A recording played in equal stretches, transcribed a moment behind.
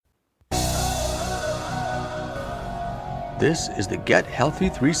This is the Get Healthy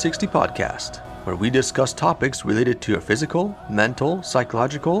 360 podcast, where we discuss topics related to your physical, mental,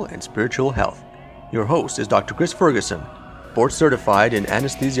 psychological, and spiritual health. Your host is Dr. Chris Ferguson, board certified in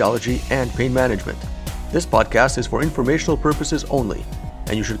anesthesiology and pain management. This podcast is for informational purposes only,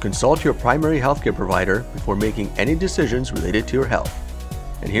 and you should consult your primary healthcare provider before making any decisions related to your health.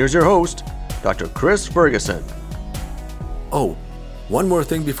 And here's your host, Dr. Chris Ferguson. Oh, one more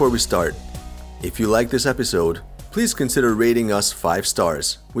thing before we start. If you like this episode, please consider rating us 5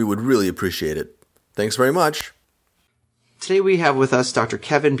 stars. We would really appreciate it. Thanks very much. Today we have with us Dr.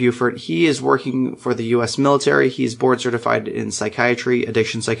 Kevin Buford. He is working for the U.S. military. He's board certified in psychiatry,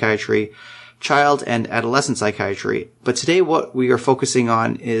 addiction psychiatry, child and adolescent psychiatry. But today what we are focusing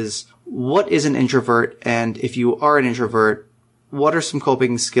on is what is an introvert, and if you are an introvert, what are some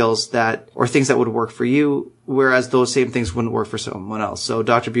coping skills or things that would work for you, whereas those same things wouldn't work for someone else? So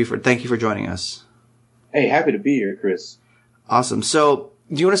Dr. Buford, thank you for joining us. Hey, happy to be here, Chris. Awesome. So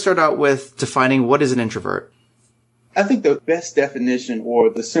do you want to start out with defining what is an introvert? I think the best definition, or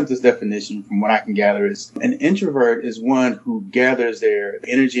the simplest definition from what I can gather, is an introvert is one who gathers their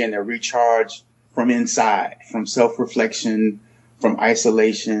energy and their recharge from inside, from self-reflection, from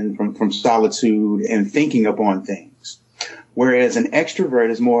isolation, from solitude, and thinking upon things. Whereas an extrovert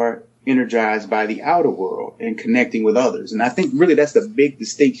is more energized by the outer world and connecting with others. And I think really that's the big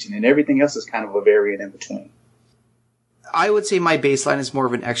distinction, and everything else is kind of a variant in between. I would say my baseline is more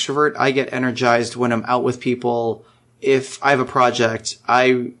of an extrovert. I get energized when I'm out with people. If I have a project,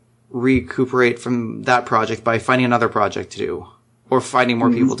 I recuperate from that project by finding another project to do or finding more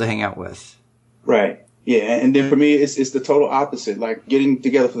people to hang out with. Right. Yeah. And then for me, it's the total opposite. Like getting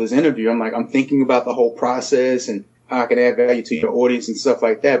together for this interview, I'm thinking about the whole process and how I can add value to your audience and stuff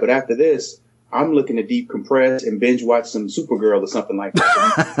like that. But after this, I'm looking to decompress and binge watch some Supergirl or something like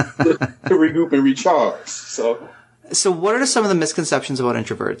that to regroup and recharge. So what are some of the misconceptions about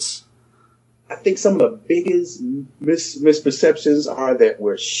introverts? I think some of the biggest misperceptions are that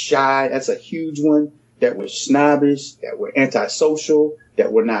we're shy. That's a huge one. That we're snobbish, that we're antisocial,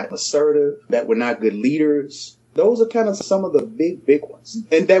 that we're not assertive, that we're not good leaders. Those are kind of some of the big ones.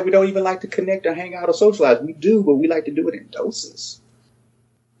 And that we don't even like to connect or hang out or socialize. We do, but we like to do it in doses.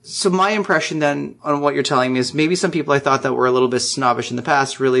 So my impression then on what you're telling me is maybe some people I thought that were a little bit snobbish in the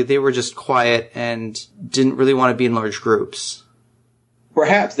past, really, they were just quiet and didn't really want to be in large groups.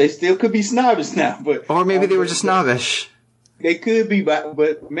 Perhaps. They still could be snobbish now. Or maybe they were just snobbish. They could be,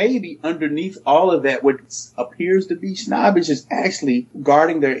 but maybe underneath all of that, what appears to be snobbish is actually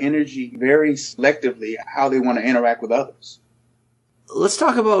guarding their energy very selectively, how they want to interact with others. Let's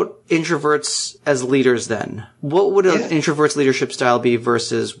talk about introverts as leaders then. What would an introvert's leadership style be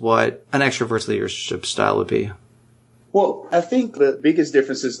versus what an extrovert's leadership style would be? Well, I think the biggest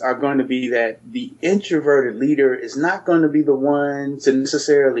differences are going to be that the introverted leader is not going to be the one to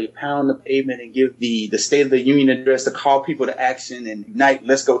necessarily pound the pavement and give the State of the Union address to call people to action and ignite,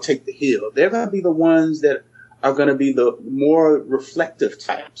 let's go take the hill. They're going to be the ones that are going to be the more reflective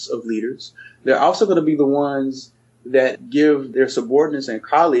types of leaders. They're also going to be the ones that give their subordinates and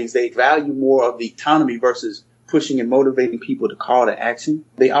colleagues, they value more of the autonomy versus pushing and motivating people to call to action.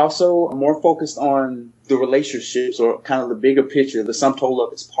 They also are more focused on the relationships or kind of the bigger picture, the sum total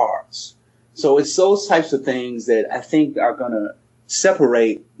of its parts. So it's those types of things that I think are going to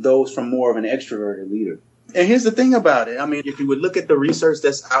separate those from more of an extroverted leader. And here's the thing about it. I mean, if you would look at the research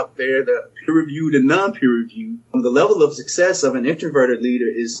that's out there, the peer-reviewed and non-peer-reviewed, the level of success of an introverted leader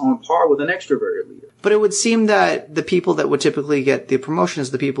is on par with an extroverted leader. But it would seem that the people that would typically get the promotion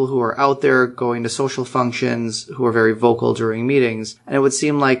is the people who are out there going to social functions, who are very vocal during meetings. And it would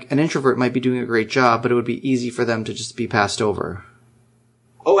seem like an introvert might be doing a great job, but it would be easy for them to just be passed over.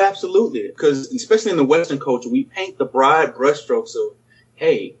 Oh, absolutely. Because especially in the Western culture, we paint the broad brushstrokes of,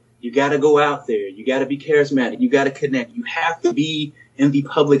 hey, you got to go out there. You got to be charismatic. You got to connect. You have to be in the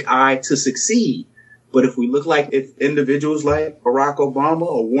public eye to succeed. But if we look like individuals like Barack Obama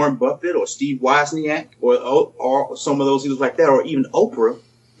or Warren Buffett or Steve Wozniak or some of those leaders like that, or even Oprah,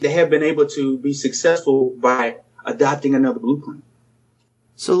 they have been able to be successful by adopting another blueprint.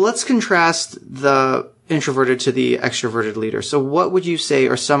 So let's contrast the introverted to the extroverted leader. So what would you say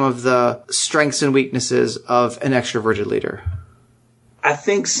are some of the strengths and weaknesses of an extroverted leader? I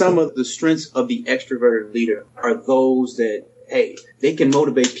think some of the strengths of the extroverted leader are those that, hey, they can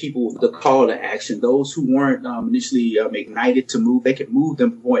motivate people to call to action. Those who weren't initially ignited to move, they can move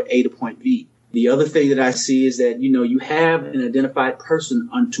them from point A to point B. The other thing that I see is that, you have an identified person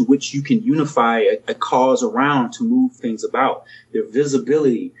unto which you can unify a cause around to move things about. Their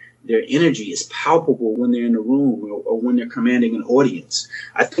visibility, their energy is palpable when they're in the room or when they're commanding an audience.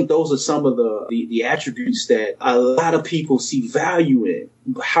 I think those are some of the attributes that a lot of people see value in.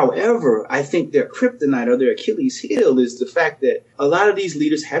 However, I think their kryptonite or their Achilles heel is the fact that a lot of these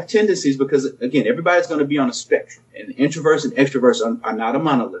leaders have tendencies because, again, everybody's going to be on a spectrum, and introverts and extroverts are not a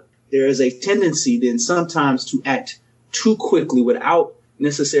monolith. There is a tendency then sometimes to act too quickly without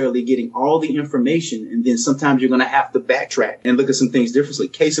necessarily getting all the information, and then sometimes you're going to have to backtrack and look at some things differently.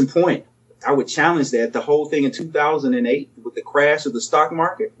 Case in point, I would challenge that the whole thing in 2008 with the crash of the stock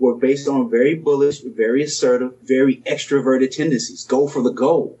market were based on very bullish, very assertive, very extroverted tendencies. Go for the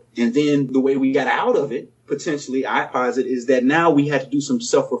gold. And then the way we got out of it, potentially, I posit, is that now we had to do some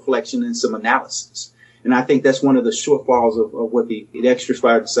self-reflection and some analysis. And I think that's one of the shortfalls of what the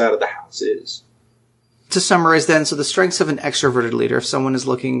extroverted side of the house is. To summarize then, so the strengths of an extroverted leader, if someone is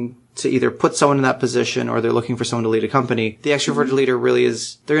looking to either put someone in that position or they're looking for someone to lead a company, the extroverted leader really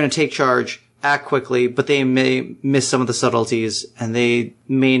is, they're going to take charge, act quickly, but they may miss some of the subtleties and they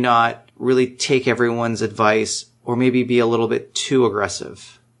may not really take everyone's advice or maybe be a little bit too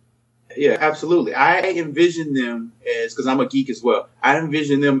aggressive. Yeah, absolutely. I envision them as, because I'm a geek as well, I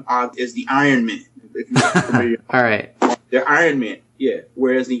envision them as the Iron Man. If you're familiar. All right. They're Iron Man. Yeah.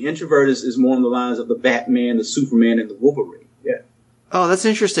 Whereas the introvert is more on the lines of the Batman, the Superman, and the Wolverine. Yeah. Oh, that's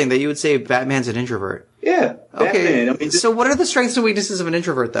interesting that you would say Batman's an introvert. Yeah. Okay. Batman. I mean, so what are the strengths and weaknesses of an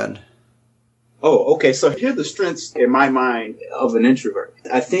introvert then? Oh, okay. So here are the strengths in my mind of an introvert.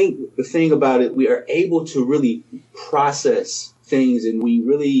 I think the thing about it, we are able to really process things and we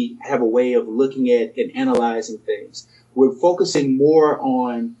really have a way of looking at and analyzing things. We're focusing more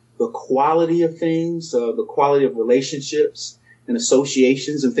on the quality of things, the quality of relationships and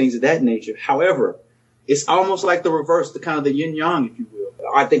associations and things of that nature. However, it's almost like the reverse, the kind of the yin yang, if you will.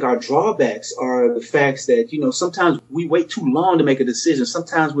 I think our drawbacks are the facts that, sometimes we wait too long to make a decision.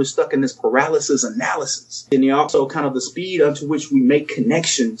 Sometimes we're stuck in this paralysis analysis. And also kind of the speed unto which we make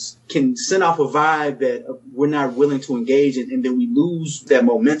connections can send off a vibe that we're not willing to engage in. And then we lose that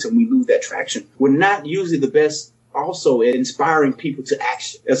momentum. We lose that traction. We're not usually the best also at inspiring people to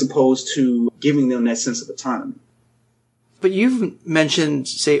action as opposed to giving them that sense of autonomy. But you've mentioned,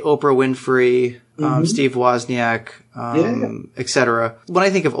 say, Oprah Winfrey, Steve Wozniak, etc. When I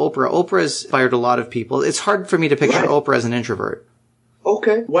think of Oprah has inspired a lot of people. It's hard for me to picture Oprah as an introvert.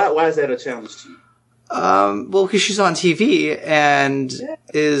 Okay. Why is that a challenge to you? Well, because she's on TV and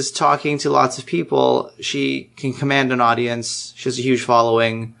is talking to lots of people. She can command an audience. She has a huge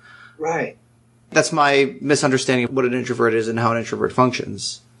following. Right. That's my misunderstanding of what an introvert is and how an introvert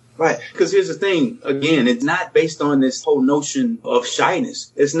functions. Right. Because here's the thing. Again, it's not based on this whole notion of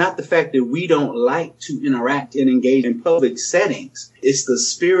shyness. It's not the fact that we don't like to interact and engage in public settings. It's the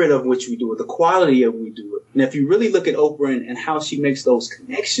spirit of which we do it, the quality of we do it. And if you really look at Oprah and how she makes those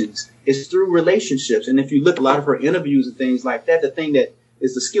connections, it's through relationships. And if you look at a lot of her interviews and things like that, the thing that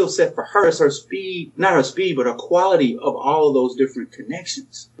is the skill set for her is her speed, not her speed, but her quality of all of those different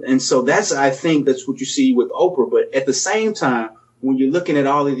connections. And so I think that's what you see with Oprah. But at the same time, when you're looking at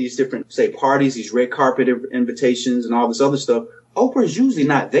all of these different, say, parties, these red carpet invitations and all this other stuff, Oprah's usually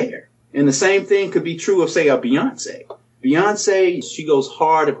not there. And the same thing could be true of, say, a Beyonce. Beyonce, she goes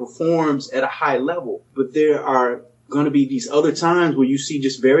hard and performs at a high level, but there are going to be these other times where you see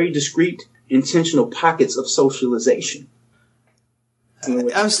just very discrete, intentional pockets of socialization.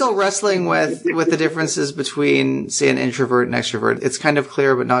 I'm still wrestling with the differences between, say, an introvert and extrovert. It's kind of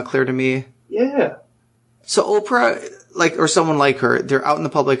clear, but not clear to me. Yeah. So Oprah, or someone like her, they're out in the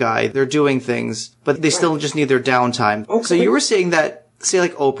public eye, they're doing things, but they still just need their downtime. Okay. So you were saying that, say,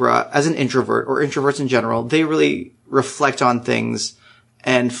 like Oprah, as an introvert, or introverts in general, they really reflect on things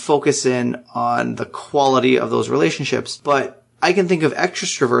and focus in on the quality of those relationships. But I can think of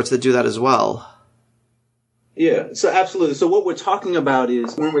extroverts that do that as well. Yeah, so absolutely. So what we're talking about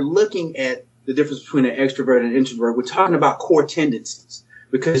is when we're looking at the difference between an extrovert and an introvert, we're talking about core tendencies.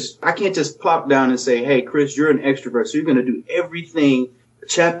 Because I can't just plop down and say, hey, Chris, you're an extrovert, so you're going to do everything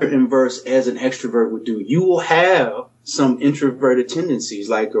chapter and verse as an extrovert would do. You will have some introverted tendencies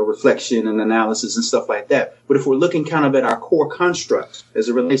like a reflection and analysis and stuff like that. But if we're looking kind of at our core constructs as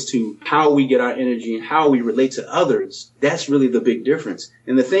it relates to how we get our energy and how we relate to others, that's really the big difference.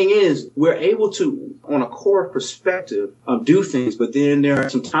 And the thing is, we're able to, on a core perspective, do things. But then there are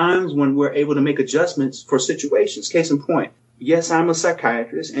some times when we're able to make adjustments for situations. Case in point. Yes, I'm a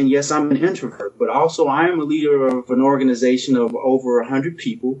psychiatrist, and yes, I'm an introvert, but also I am a leader of an organization of over 100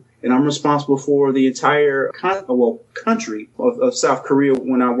 people, and I'm responsible for the entire country of South Korea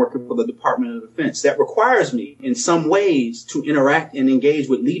when I'm working for the Department of Defense. That requires me, in some ways, to interact and engage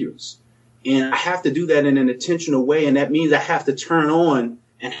with leaders. And I have to do that in an intentional way, and that means I have to turn on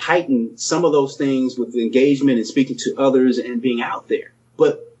and heighten some of those things with the engagement and speaking to others and being out there.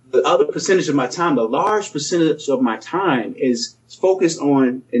 But the other percentage of my time, the large percentage of my time, is focused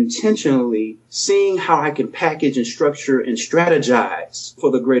on intentionally seeing how I can package and structure and strategize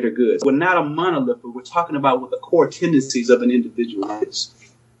for the greater good. We're not a monolith, but we're talking about what the core tendencies of an individual is.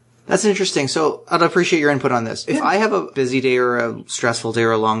 That's interesting. So I'd appreciate your input on this. If I have a busy day or a stressful day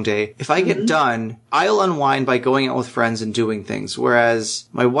or a long day, if I get done, I'll unwind by going out with friends and doing things. Whereas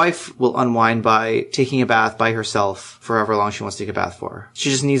my wife will unwind by taking a bath by herself for however long she wants to take a bath for. She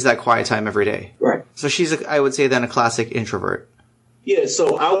just needs that quiet time every day. Right. So she's, I would say, then a classic introvert. Yeah,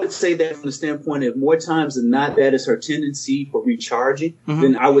 so I would say that from the standpoint of more times than not, that is her tendency for recharging,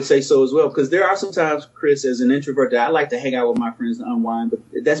 then I would say so as well. Because there are some times, Chris, as an introvert, that I like to hang out with my friends and unwind, but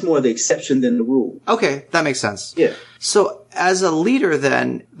that's more the exception than the rule. Okay, that makes sense. Yeah. So as a leader,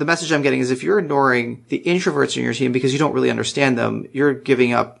 then, the message I'm getting is if you're ignoring the introverts in your team because you don't really understand them, you're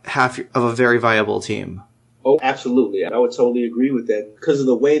giving up half of a very viable team. Oh, absolutely. I would totally agree with that because of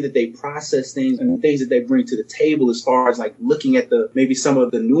the way that they process things and the things that they bring to the table as far as like looking at maybe some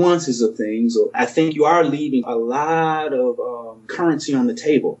of the nuances of things. Or I think you are leaving a lot of currency on the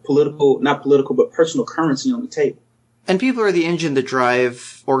table, not political, but personal currency on the table. And people are the engine that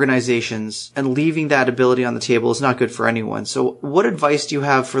drive organizations, and leaving that ability on the table is not good for anyone. So what advice do you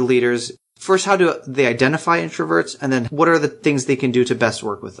have for leaders? First, how do they identify introverts? And then what are the things they can do to best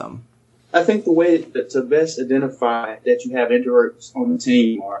work with them? I think the way to best identify that you have introverts on the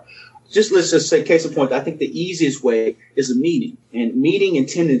team are let's just say, case in point, I think the easiest way is a meeting and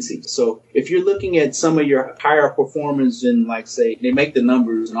tendency. So if you're looking at some of your higher performers and like say they make the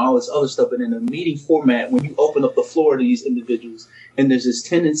numbers and all this other stuff, but in a meeting format, when you open up the floor to these individuals and there's this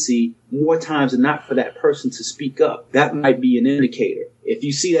tendency more times than not for that person to speak up, that might be an indicator. If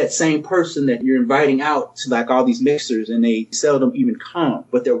you see that same person that you're inviting out to like all these mixers and they seldom even come,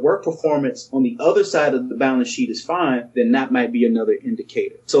 but their work performance on the other side of the balance sheet is fine, then that might be another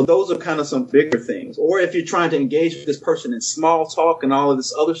indicator. So those are kind of some bigger things. Or if you're trying to engage with this person in small talk and all of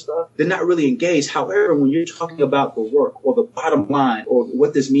this other stuff, they're not really engaged. However, when you're talking about the work or the bottom line or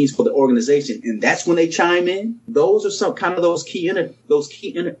what this means for the organization, and that's when they chime in, those are some kind of those key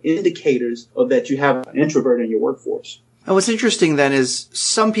indicators of that you have an introvert in your workforce. And what's interesting then is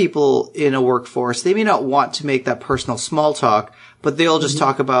some people in a workforce, they may not want to make that personal small talk, but they'll just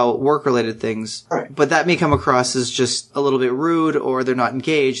talk about work-related things. Right. But that may come across as just a little bit rude or they're not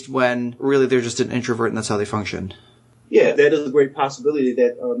engaged when really they're just an introvert and that's how they function. Yeah, that is a great possibility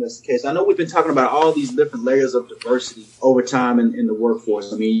that that's the case. I know we've been talking about all these different layers of diversity over time in the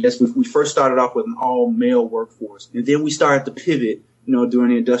workforce. I mean, yes, we first started off with an all-male workforce, and then we started to pivot. During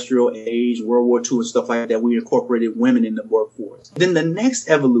the industrial age, World War II and stuff like that, we incorporated women in the workforce. Then the next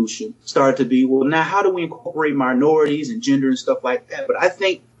evolution started to be, well, now how do we incorporate minorities and gender and stuff like that? But I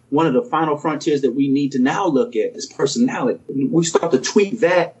think one of the final frontiers that we need to now look at is personality. When we start to tweak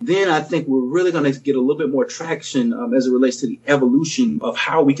that, then I think we're really going to get a little bit more traction as it relates to the evolution of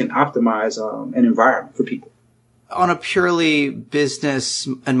how we can optimize an environment for people. On a purely business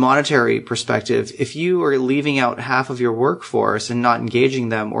and monetary perspective, if you are leaving out half of your workforce and not engaging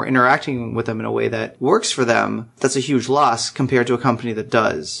them or interacting with them in a way that works for them, that's a huge loss compared to a company that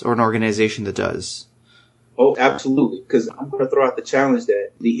does or an organization that does. Oh, absolutely. Because I'm going to throw out the challenge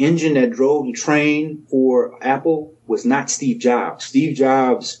that the engine that drove the train for Apple was not Steve Jobs. Steve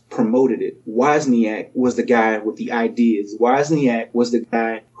Jobs promoted it. Wozniak was the guy with the ideas. Wozniak was the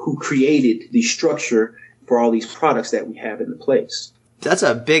guy who created the structure for all these products that we have in the place. That's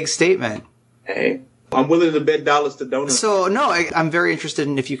a big statement. Hey, I'm willing to bet dollars to donuts. So, no, I'm very interested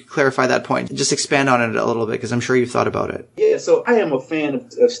in if you could clarify that point. Just expand on it a little bit, because I'm sure you've thought about it. Yeah, so I am a fan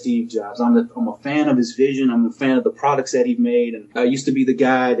of Steve Jobs. I'm a fan of his vision. I'm a fan of the products that he made. And I used to be the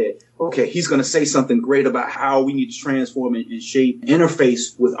guy that, okay, he's going to say something great about how we need to transform and shape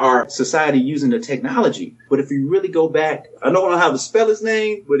interface with our society using the technology. But if you really go back, I don't know how to spell his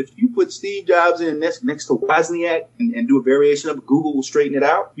name, but if you put Steve Jobs in next to Wozniak and do a variation of it, Google will straighten it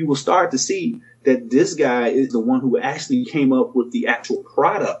out. You will start to see that this guy is the one who actually came up with the actual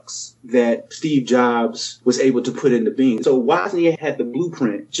products that Steve Jobs was able to put into being. So Wozniak had the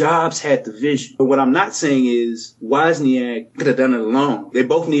blueprint. Jobs had the vision. But what I'm not saying is Wozniak could have done it alone. They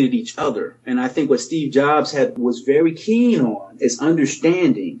both needed each other. And I think what Steve Jobs was very keen on is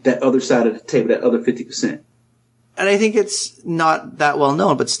understanding that other side of the table, that other 50%. And I think it's not that well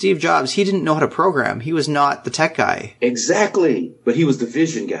known, but Steve Jobs, he didn't know how to program. He was not the tech guy. Exactly. But he was the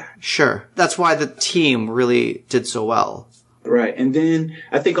vision guy. Sure. That's why the team really did so well. Right. And then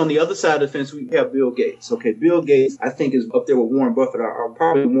I think on the other side of the fence, we have Bill Gates. Okay. Bill Gates, I think, is up there with Warren Buffett are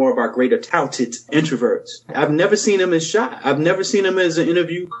probably more of our greater touted introverts. I've never seen him as shy. I've never seen him as an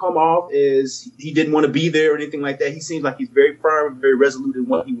interview come off as he didn't want to be there or anything like that. He seems like he's very firm, very resolute in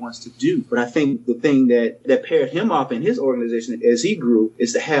what he wants to do. But I think the thing that paired him off in his organization as he grew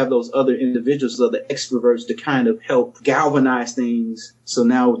is to have those other individuals, other extroverts to kind of help galvanize things. So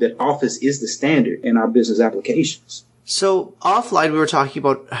now that office is the standard in our business applications. So offline, we were talking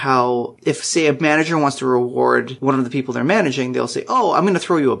about how if, say, a manager wants to reward one of the people they're managing, they'll say, oh, I'm going to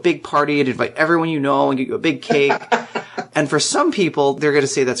throw you a big party and invite everyone you know and get you a big cake. And for some people, they're going to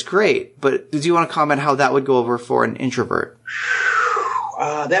say that's great. But do you want to comment how that would go over for an introvert?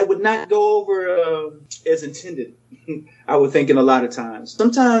 That would not go over as intended, I would think, in a lot of times.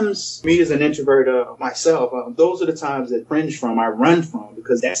 Sometimes me as an introvert myself, those are the times that I run from,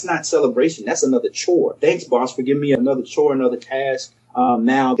 because that's not celebration. That's another chore. Thanks, boss, for giving me another chore, another task.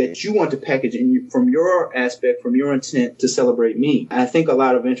 Now that you want to package from your aspect, from your intent to celebrate me. I think a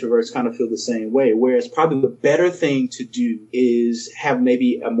lot of introverts kind of feel the same way, whereas probably the better thing to do is have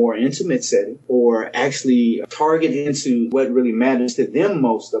maybe a more intimate setting or actually target into what really matters to them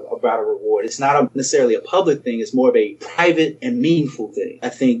most about a reward. It's not necessarily a public thing. It's more of a private and meaningful thing. I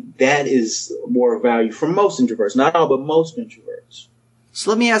think that is more of value for most introverts, not all, but most introverts. So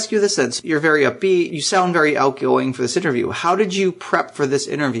let me ask you this then. You're very upbeat. You sound very outgoing for this interview. How did you prep for this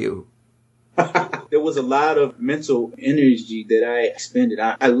interview? There was a lot of mental energy that I expended.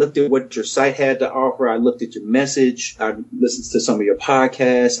 I looked at what your site had to offer. I looked at your message. I listened to some of your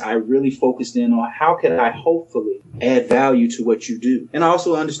podcasts. I really focused in on how can I hopefully add value to what you do. And I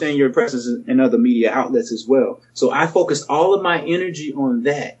also understand your presence in other media outlets as well. So I focused all of my energy on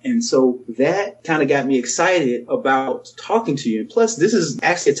that. And so that kind of got me excited about talking to you. And plus, this is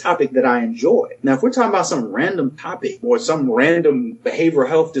actually a topic that I enjoy. Now, if we're talking about some random topic or some random behavioral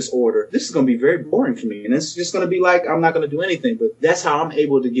health disorder, this is going to be very boring for me. And it's just going to be like, I'm not going to do anything. But that's how I'm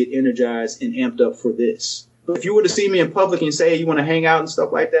able to get energized and amped up for this. But if you were to see me in public and say you want to hang out and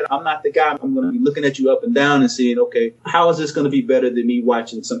stuff like that, I'm not the guy. I'm going to be looking at you up and down and saying, okay, how is this going to be better than me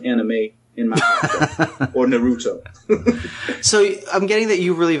watching some anime in my house or Naruto? So I'm getting that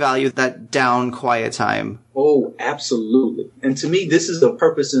you really value that down, quiet time. Oh, absolutely. And to me, this is a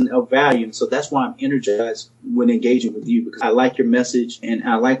purpose and a value. So that's why I'm energized when engaging with you, because I like your message and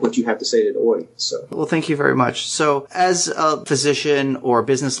I like what you have to say to the audience. So, well, thank you very much. So as a physician or a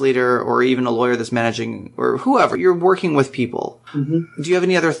business leader or even a lawyer that's managing or whoever, you're working with people. Mm-hmm. Do you have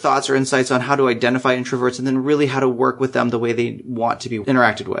any other thoughts or insights on how to identify introverts and then really how to work with them the way they want to be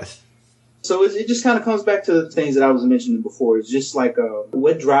interacted with? So it just kind of comes back to the things that I was mentioning before. It's just like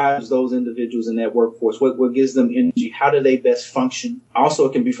what drives those individuals in that workforce? What gives them energy? How do they best function? Also,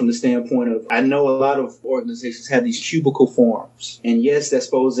 it can be from the standpoint of, I know a lot of organizations have these cubicle forums. And yes, that's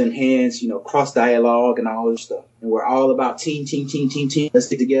supposed to enhance, cross dialogue and all this stuff. And we're all about team. Let's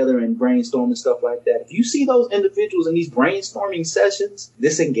get together and brainstorm and stuff like that. If you see those individuals in these brainstorming sessions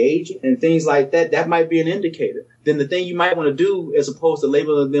disengaging and things like that, that might be an indicator. Then the thing you might want to do, as opposed to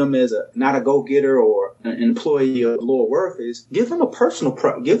labeling them as not a go-getter or an employee of lower worth, is give them a personal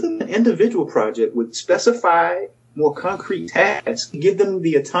give them an individual project with specified, more concrete tasks, give them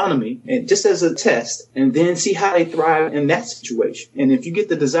the autonomy, and just as a test, and then see how they thrive in that situation. And if you get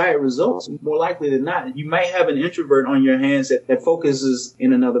the desired results, more likely than not, you might have an introvert on your hands that focuses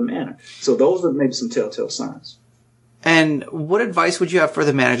in another manner. So those are maybe some telltale signs. And what advice would you have for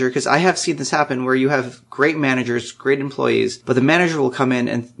the manager? Because I have seen this happen where you have great managers, great employees, but the manager will come in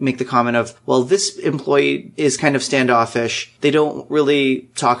and make the comment of, well, this employee is kind of standoffish. They don't really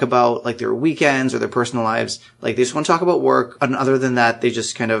talk about like their weekends or their personal lives. Like they just want to talk about work. And other than that, they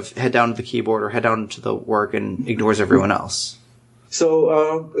just kind of head down to the keyboard or head down to the work and ignores everyone else.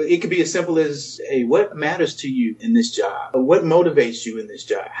 So it could be as simple as, hey, what matters to you in this job? What motivates you in this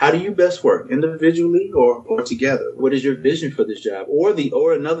job? How do you best work, individually or together? What is your vision for this job? Or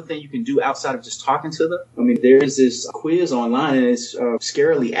another thing you can do outside of just talking to them. I mean, there's this quiz online, and it's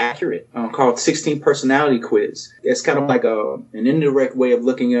scarily accurate, called 16 Personality Quiz. It's kind of like an indirect way of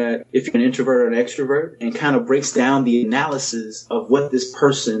looking at if you're an introvert or an extrovert, and kind of breaks down the analysis of what this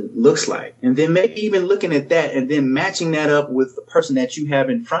person looks like. And then maybe even looking at that and then matching that up with the person that you have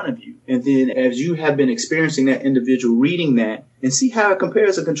in front of you. And then as you have been experiencing that individual, reading that and see how it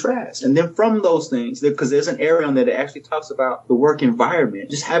compares and contrasts. And then from those things, because there's an area on there that actually talks about the work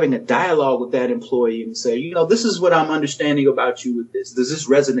environment, just having a dialogue with that employee and say, this is what I'm understanding about you with this. Does this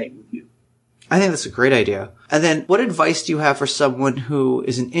resonate with you? I think that's a great idea. And then what advice do you have for someone who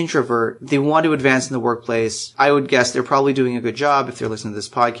is an introvert? They want to advance in the workplace. I would guess they're probably doing a good job if they're listening to this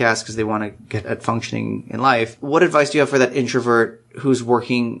podcast because they want to get at functioning in life. What advice do you have for that introvert who's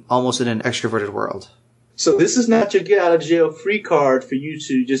working almost in an extroverted world? So this is not your get out of jail free card for you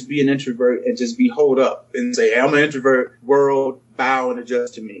to just be an introvert and just be holed up and say, I'm an introvert, world, bow and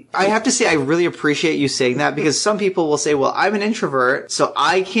adjust to me. I have to say, I really appreciate you saying that because some people will say, well, I'm an introvert, so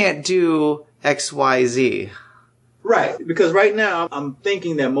I can't do X, Y, Z. Right. Because right now I'm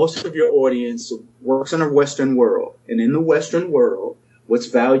thinking that most of your audience works in a Western world. And in the Western world, what's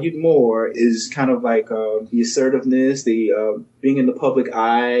valued more is kind of like the assertiveness, the being in the public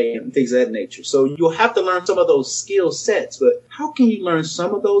eye and things of that nature. So you'll have to learn some of those skill sets. But how can you learn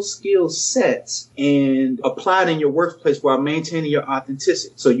some of those skill sets and apply it in your workplace while maintaining your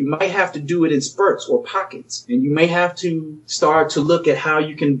authenticity? So you might have to do it in spurts or pockets. And you may have to start to look at how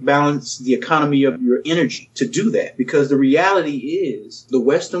you can balance the economy of your energy to do that. Because the reality is the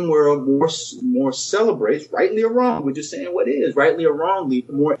Western world more celebrates, rightly or wrong, we're just saying what is, rightly or wrongly,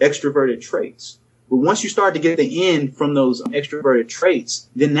 more extroverted traits. But once you start to get the end from those extroverted traits,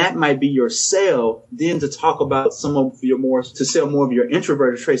 then that might be your sell, then to talk about to sell more of your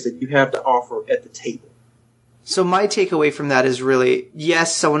introverted traits that you have to offer at the table. So my takeaway from that is really,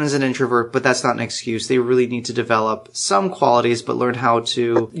 yes, someone is an introvert, but that's not an excuse. They really need to develop some qualities, but learn how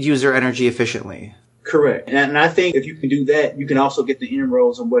to use their energy efficiently. Correct. And I think if you can do that, you can also get the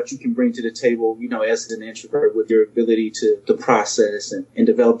inroads on what you can bring to the table, as an introvert with your ability to process and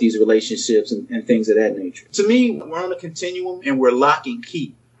develop these relationships and things of that nature. To me, we're on a continuum and we're lock and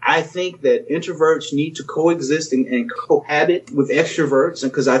key. I think that introverts need to coexist and cohabit with extroverts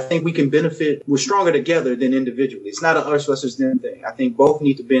because I think we can benefit. We're stronger together than individually. It's not an us versus them thing. I think both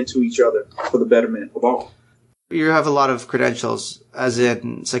need to bend to each other for the betterment of all. You have a lot of credentials, as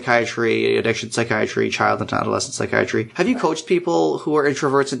in psychiatry, addiction psychiatry, child and adolescent psychiatry. Have you coached people who are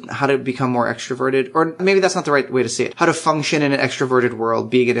introverts and how to become more extroverted? Or maybe that's not the right way to say it. How to function in an extroverted world,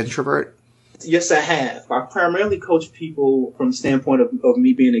 being an introvert? Yes, I have. I primarily coach people from the standpoint of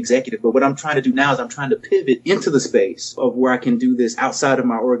me being executive. But what I'm trying to do now is I'm trying to pivot into the space of where I can do this outside of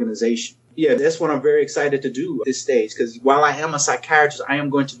my organization. Yeah, that's what I'm very excited to do at this stage. Because while I am a psychiatrist, I am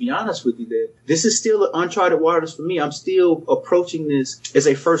going to be honest with you that this is still uncharted waters for me. I'm still approaching this as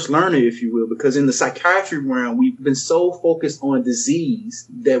a first learner, if you will, because in the psychiatry realm, we've been so focused on disease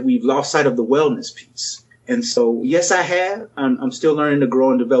that we've lost sight of the wellness piece. And so, yes, I have. I'm still learning to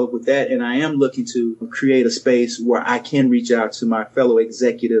grow and develop with that. And I am looking to create a space where I can reach out to my fellow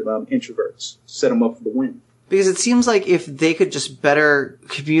executive introverts, set them up for the win. Because it seems like if they could just better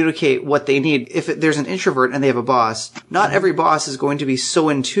communicate what they need, if there's an introvert and they have a boss, not every boss is going to be so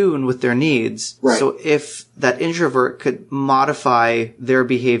in tune with their needs. Right. So if that introvert could modify their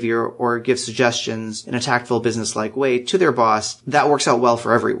behavior or give suggestions in a tactful, business-like way to their boss, that works out well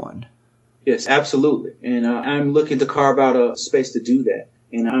for everyone. Yes, absolutely. And I'm looking to carve out a space to do that.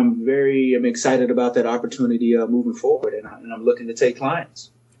 And I'm excited about that opportunity moving forward. And I'm looking to take clients.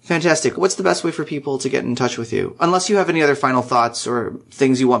 Fantastic. What's the best way for people to get in touch with you? Unless you have any other final thoughts or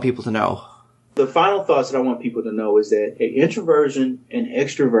things you want people to know. The final thoughts that I want people to know is that introversion and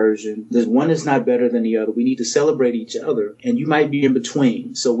extroversion, there's one is not better than the other. We need to celebrate each other, and you might be in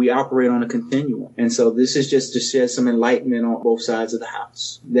between. So we operate on a continuum. And so this is just to shed some enlightenment on both sides of the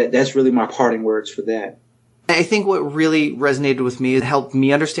house. That's really my parting words for that. I think what really resonated with me, helped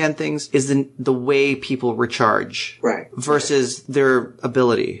me understand things, is the way people recharge. Right. Versus their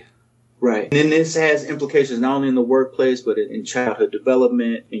ability. Right. And then this has implications not only in the workplace, but in childhood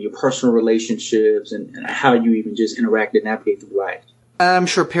development, in your personal relationships, and how you even just interact and navigate through life. I'm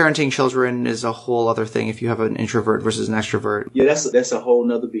sure parenting children is a whole other thing if you have an introvert versus an extrovert. Yeah, that's a whole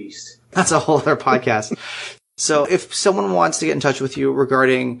nother beast. That's a whole other podcast. So if someone wants to get in touch with you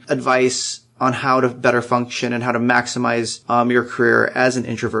regarding advice on how to better function and how to maximize your career as an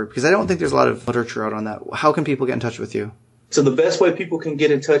introvert, because I don't think there's a lot of literature out on that, how can people get in touch with you? So the best way people can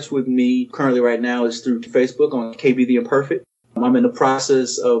get in touch with me currently right now is through Facebook on KB the Imperfect. I'm in the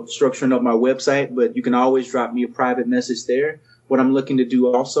process of structuring up my website, but you can always drop me a private message there. What I'm looking to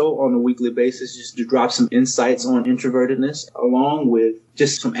do also on a weekly basis is to drop some insights on introvertedness, along with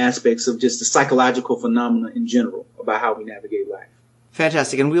just some aspects of just the psychological phenomena in general about how we navigate life.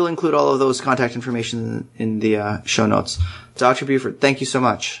 Fantastic. And we'll include all of those contact information in the show notes. Dr. Buford, thank you so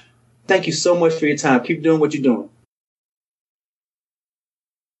much. Thank you so much for your time. Keep doing what you're doing.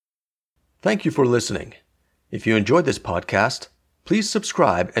 Thank you for listening. If you enjoyed this podcast, please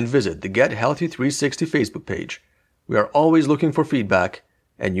subscribe and visit the Get Healthy 360 Facebook page. We are always looking for feedback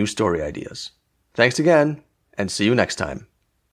and new story ideas. Thanks again, and see you next time.